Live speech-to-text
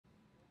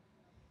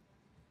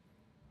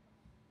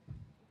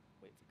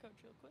Coach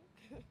real quick.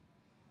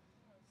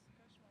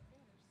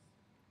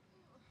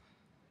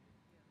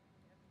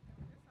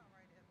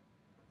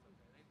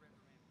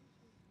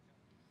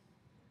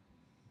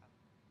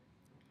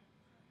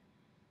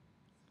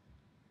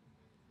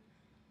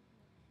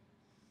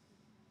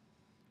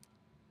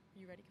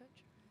 You ready, Coach?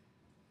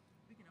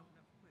 We can open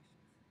up for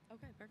questions.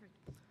 Okay, perfect.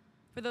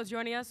 For those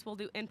joining us, we'll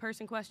do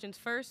in-person questions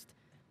first,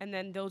 and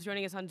then those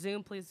joining us on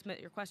Zoom, please submit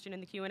your question in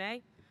the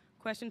Q&A.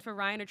 Question for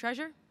Ryan or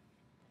Treasure?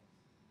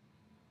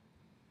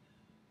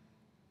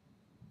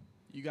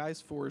 You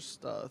guys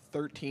forced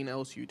 13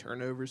 LSU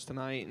turnovers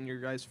tonight in your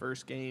guys'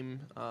 first game.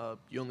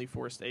 You only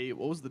forced 8.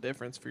 What was the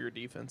difference for your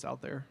defense out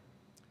there?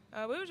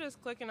 We were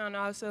just clicking on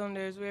all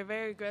cylinders. We were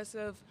very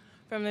aggressive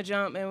from the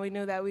jump, and we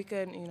knew that we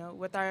could,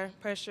 with our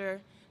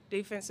pressure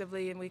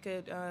defensively, and we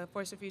could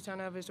force a few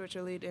turnovers, which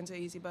will lead into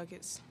easy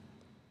buckets.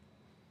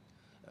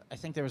 I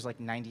think there was like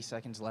 90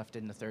 seconds left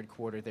in the third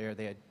quarter there.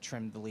 They had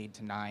trimmed the lead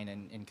to 9,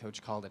 and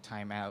Coach called a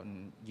timeout,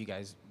 and you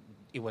guys,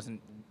 it wasn't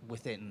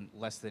within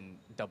less than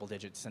double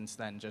digits since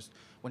then. Just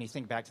when you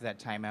think back to that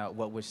timeout,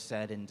 what was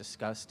said and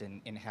discussed,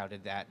 and how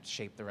did that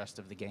shape the rest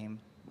of the game?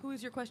 Who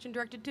is your question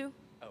directed to?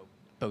 Oh,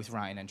 both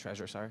Ryan and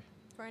Treasure, sorry.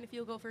 Ryan, if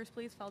you'll go first,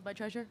 please, followed by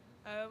Treasure.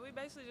 We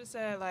basically just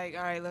said, all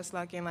right, let's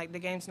lock in. The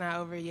game's not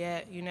over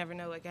yet. You never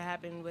know what could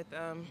happen with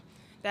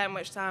that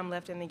much time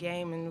left in the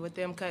game, and with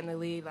them cutting the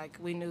lead,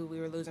 we knew we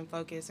were losing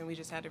focus, and we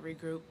just had to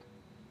regroup.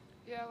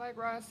 Yeah, like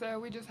Ryan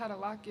said, we just had to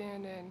lock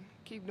in and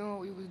keep doing what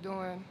we was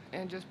doing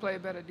and just play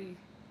better D.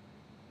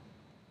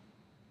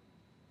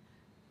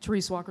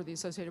 Therese Walker, the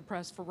Associated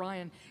Press. For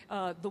Ryan,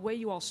 the way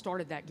you all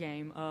started that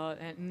game,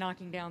 and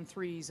knocking down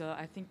threes,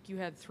 I think you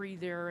had 3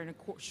 there in a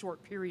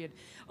short period.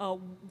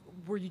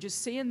 Were you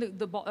just seeing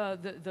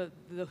the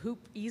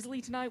hoop easily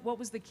tonight? What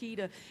was the key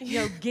to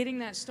getting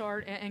that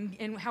start,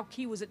 and how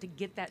key was it to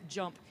get that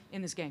jump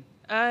in this game?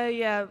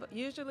 Yeah,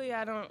 usually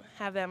I don't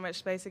have that much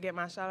space to get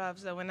my shot off,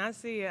 so when I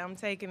see it, I'm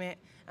taking it,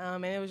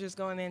 and it was just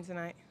going in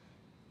tonight.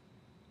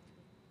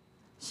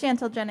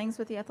 Chantel Jennings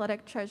with The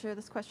Athletic. Treasure,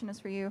 this question is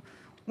for you.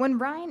 When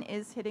Ryan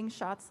is hitting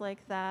shots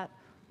like that,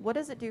 what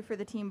does it do for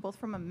the team, both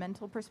from a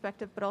mental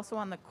perspective but also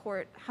on the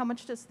court? How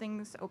much does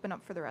things open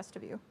up for the rest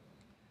of you?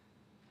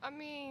 I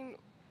mean,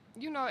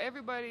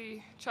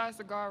 everybody tries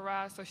to guard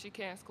Rye so she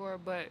can't score,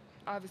 but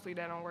obviously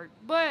that don't work.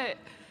 But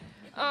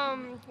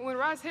when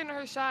Rye's hitting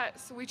her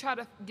shots, we try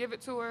to give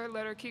it to her,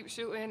 let her keep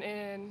shooting,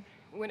 and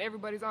when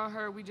everybody's on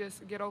her, we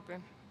just get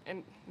open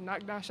and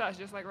knock down shots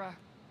just like Rye.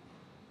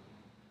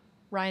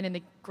 Ryan, in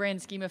the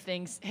grand scheme of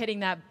things,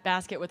 hitting that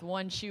basket with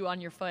one shoe on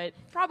your foot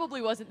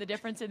probably wasn't the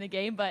difference in the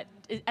game, but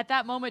at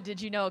that moment, did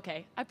you know,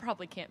 okay, I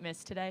probably can't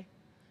miss today?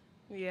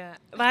 Yeah.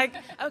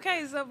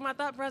 Okay, so my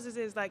thought process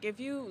is, if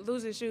you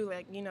lose a shoe,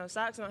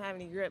 socks don't have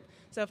any grip.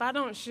 So if I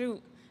don't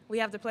shoot, we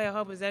have to play a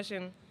whole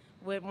possession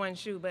with one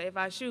shoe. But if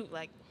I shoot,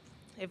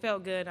 it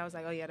felt good. I was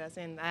like, oh, yeah, that's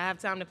in. I have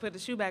time to put the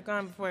shoe back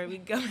on before we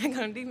go back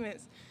on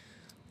defense.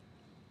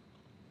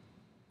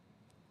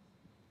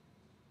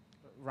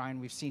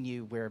 Ryan, we've seen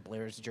you wear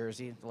Blair's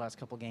jersey the last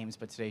couple games,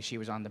 but today she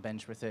was on the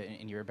bench with it,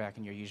 and you were back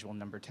in your usual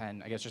number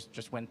 10. I guess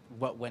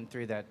what went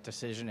through that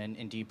decision,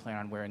 and do you plan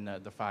on wearing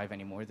the 5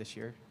 anymore this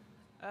year?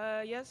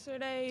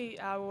 Yesterday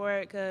I wore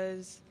it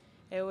because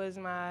it was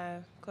my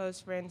close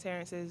friend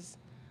Terrence's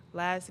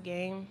last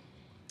game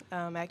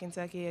at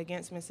Kentucky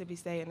against Mississippi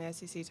State in the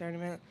SEC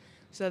tournament.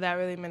 So that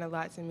really meant a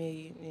lot to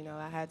me.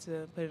 I had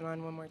to put it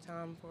on one more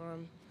time for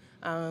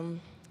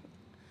him.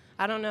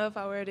 I don't know if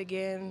I wear it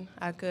again.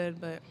 I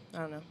could, but I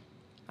don't know.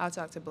 I'll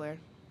talk to Blair.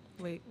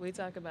 We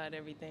talk about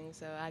everything,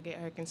 so I get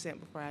her consent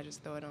before I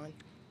just throw it on.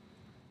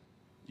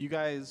 You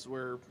guys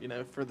were,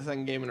 for the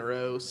second game in a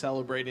row,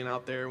 celebrating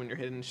out there when you're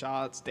hitting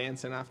shots,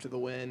 dancing after the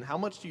win. How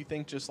much do you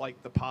think just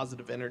the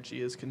positive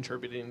energy is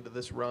contributing to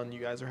this run you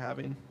guys are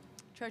having?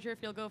 Treasure, if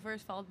you'll go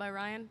first, followed by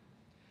Ryan.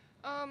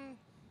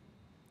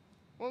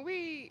 When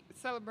we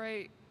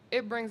celebrate,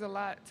 it brings a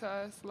lot to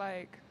us.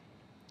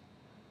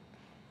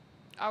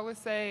 I would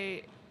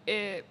say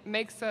it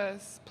makes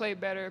us play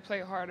better, play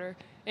harder,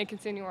 and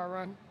continue our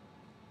run.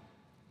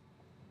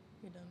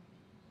 You're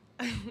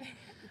done.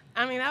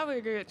 I would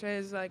agree with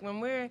Trez.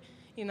 When we're,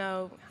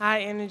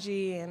 high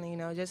energy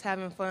and, just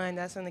having fun,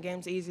 that's when the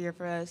game's easier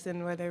for us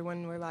than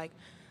when we're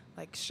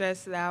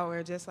stressed out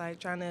or just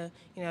trying to,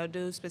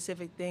 do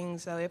specific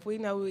things. So if we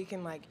know we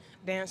can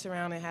dance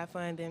around and have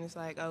fun, then it's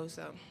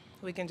so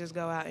we can just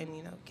go out and,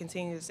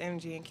 continue this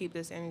energy and keep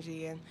this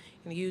energy and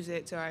use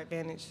it to our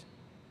advantage.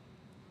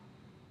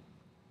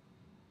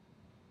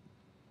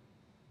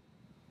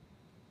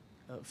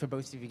 For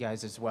both of you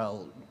guys as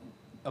well,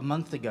 a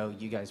month ago,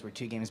 you guys were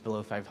 2 games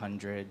below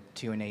 500,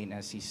 2-8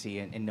 in SEC,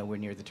 and nowhere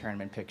near the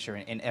tournament picture,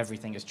 and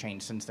everything has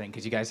changed since then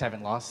because you guys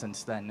haven't lost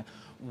since then.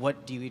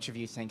 What do each of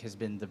you think has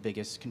been the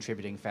biggest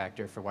contributing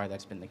factor for why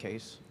that's been the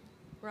case?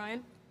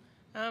 Ryan?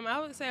 I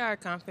would say our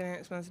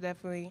confidence most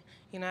definitely.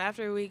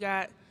 After we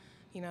got,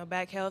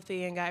 back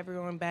healthy and got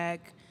everyone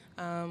back,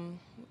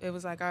 it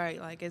was all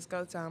right, it's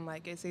go time.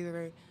 It's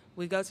either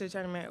we go to the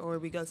tournament or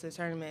we go to the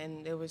tournament,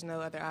 and there was no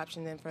other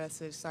option than for us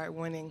to start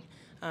winning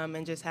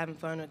and just having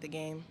fun with the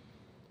game.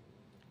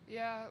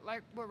 Yeah,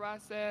 like what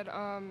Ross said,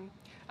 I'm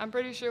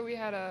pretty sure we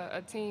had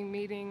a team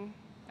meeting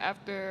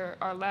after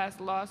our last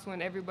loss when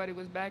everybody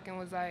was back and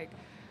was like,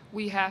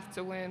 we have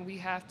to win, we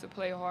have to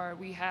play hard,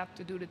 we have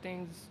to do the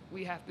things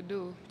we have to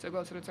do to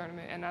go to the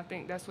tournament, and I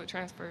think that's what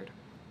transferred.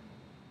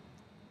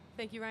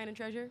 Thank you, Ryan and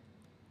Treasure.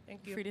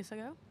 Thank you. Free to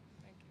go.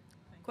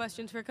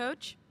 Questions for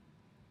Coach?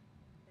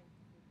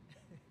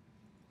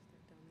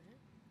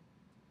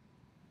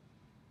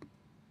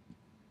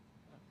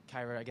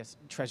 Kyra, I guess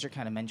Treasure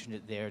kind of mentioned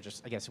it there.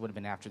 Just I guess it would have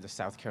been after the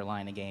South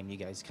Carolina game, you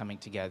guys coming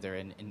together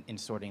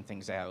and sorting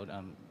things out.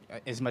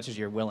 As much as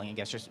you're willing, I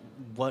guess just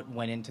what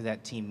went into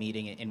that team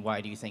meeting and why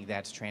do you think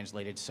that's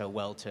translated so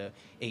well to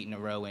 8 in a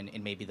row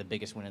and maybe the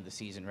biggest win of the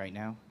season right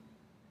now?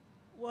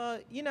 Well,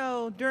 you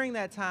know, during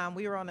that time,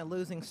 we were on a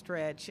losing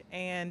stretch.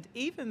 And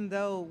even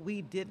though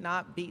we did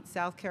not beat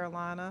South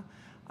Carolina,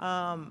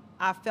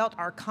 I felt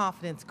our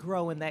confidence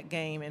grow in that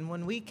game. And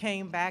when we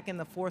came back in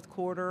the fourth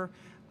quarter,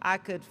 I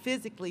could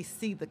physically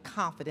see the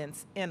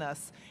confidence in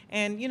us.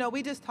 And, you know,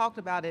 we just talked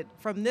about it.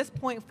 From this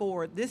point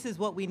forward, this is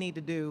what we need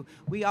to do.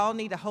 We all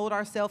need to hold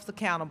ourselves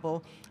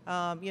accountable.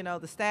 You know,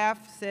 the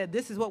staff said,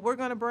 this is what we're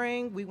going to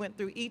bring. We went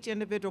through each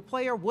individual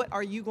player. What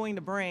are you going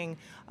to bring?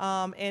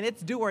 And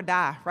it's do or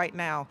die right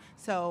now.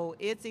 So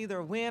it's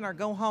either win or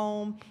go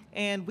home.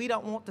 And we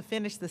don't want to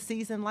finish the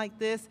season like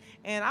this.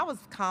 And I was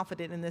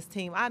confident in this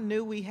team. I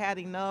knew we had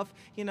enough.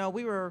 You know,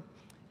 we were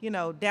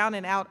down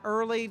and out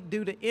early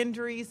due to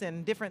injuries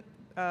and different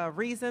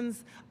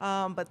reasons.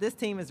 But this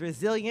team is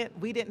resilient.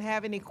 We didn't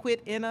have any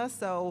quit in us,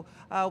 so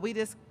we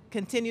just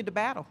continued to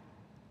battle.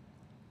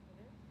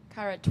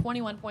 Kyra,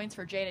 21 points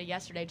for Jada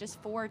yesterday,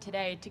 just 4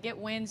 today. To get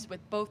wins with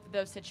both of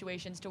those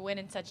situations, to win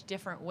in such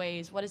different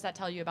ways, what does that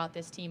tell you about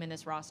this team and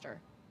this roster?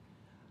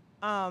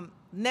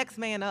 Next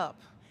man up.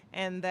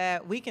 And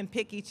that we can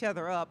pick each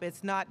other up.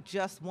 It's not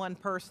just one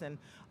person.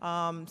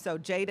 So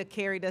Jada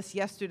carried us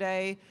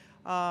yesterday.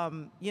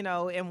 You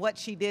know, and what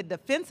she did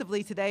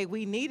defensively today,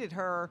 we needed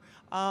her,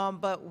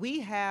 but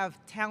we have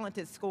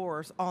talented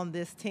scorers on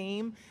this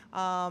team,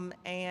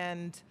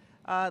 and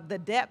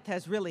the depth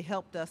has really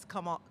helped us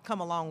come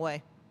a long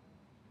way.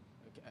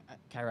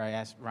 Kyra, I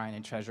asked Ryan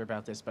and Treasure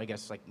about this, but I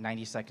guess like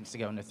 90 seconds to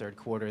go in the third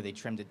quarter, they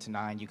trimmed it to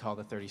 9. You called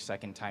a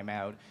 30-second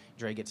timeout.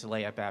 Dre gets a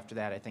layup after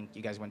that. I think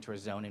you guys went to a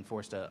zone and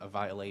forced a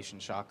violation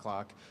shot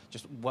clock.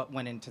 Just what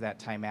went into that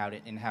timeout,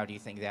 and how do you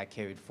think that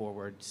carried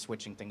forward,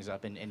 switching things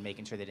up and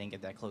making sure they didn't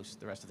get that close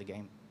the rest of the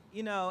game?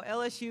 You know,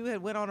 LSU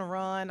had went on a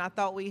run. I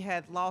thought we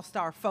had lost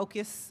our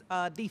focus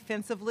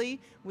defensively.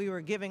 We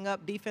were giving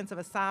up defensive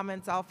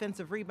assignments,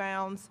 offensive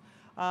rebounds.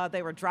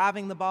 They were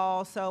driving the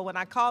ball. So when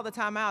I called the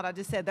timeout, I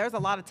just said there's a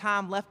lot of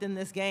time left in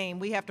this game.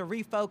 We have to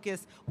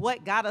refocus.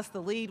 What got us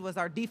the lead was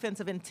our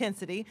defensive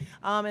intensity.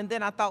 And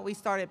then I thought we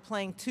started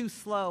playing too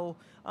slow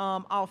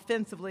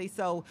offensively.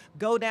 So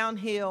go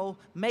downhill,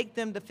 make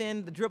them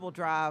defend the dribble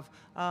drive,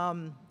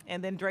 and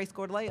then Dre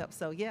scored layup.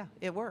 So, yeah,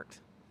 it worked.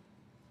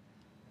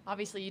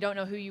 Obviously, you don't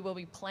know who you will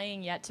be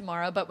playing yet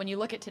tomorrow, but when you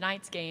look at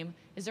tonight's game,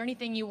 is there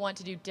anything you want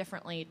to do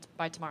differently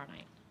by tomorrow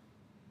night?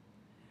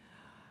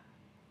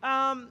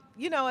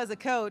 You know, as a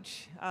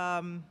coach,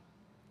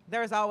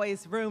 there's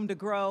always room to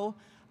grow.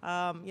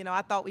 You know,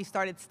 I thought we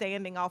started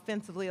standing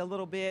offensively a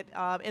little bit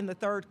in the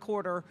third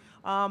quarter,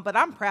 but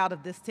I'm proud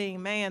of this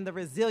team, man. The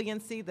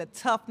resiliency, the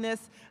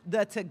toughness,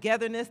 the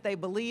togetherness, they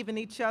believe in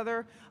each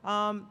other.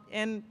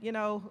 And, you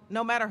know,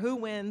 no matter who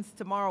wins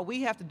tomorrow,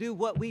 we have to do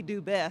what we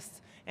do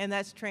best, and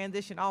that's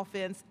transition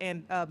offense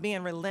and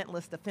being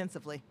relentless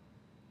defensively.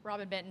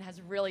 Robin Benton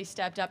has really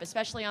stepped up,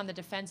 especially on the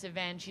defensive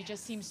end. She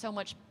just seems so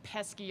much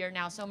peskier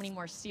now, so many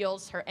more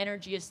steals. Her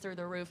energy is through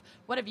the roof.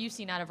 What have you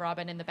seen out of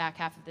Robin in the back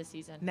half of this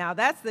season? Now,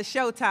 that's the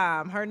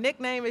Showtime. Her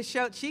nickname is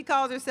Show. She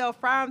calls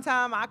herself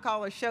Primetime. I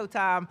call her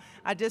Showtime.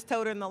 I just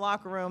told her in the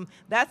locker room,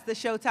 that's the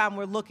Showtime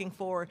we're looking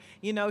for.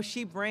 You know,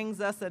 she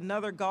brings us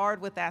another guard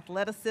with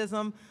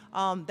athleticism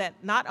that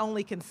not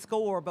only can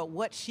score, but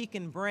what she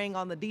can bring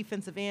on the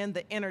defensive end,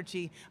 the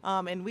energy,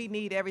 and we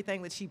need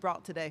everything that she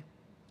brought today.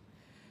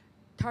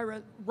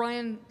 Kyra,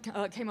 Ryan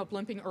came up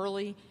limping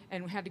early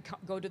and had to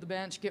go to the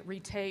bench, get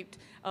retaped.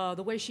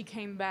 The way she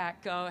came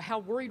back, how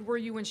worried were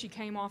you when she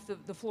came off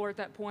the floor at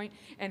that point?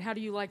 And how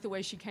do you like the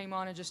way she came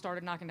on and just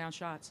started knocking down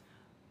shots?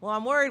 Well,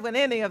 I'm worried when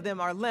any of them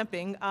are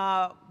limping.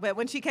 But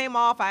when she came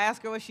off, I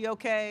asked her, was she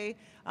okay?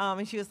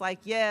 And she was like,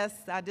 yes,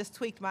 I just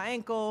tweaked my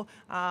ankle.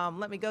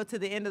 Let me go to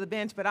the end of the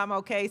bench, but I'm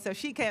okay. So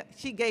she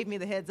gave me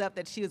the heads up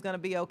that she was going to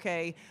be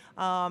okay.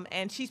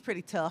 And she's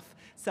pretty tough.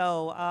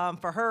 So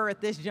for her at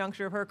this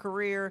juncture of her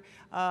career,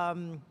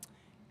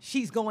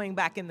 she's going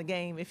back in the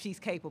game if she's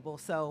capable.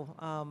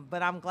 So,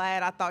 but I'm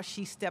glad. I thought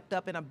she stepped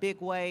up in a big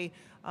way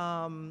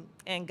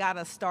and got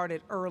us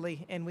started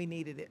early, and we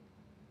needed it.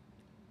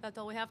 That's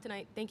all we have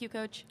tonight. Thank you,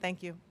 Coach.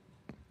 Thank you.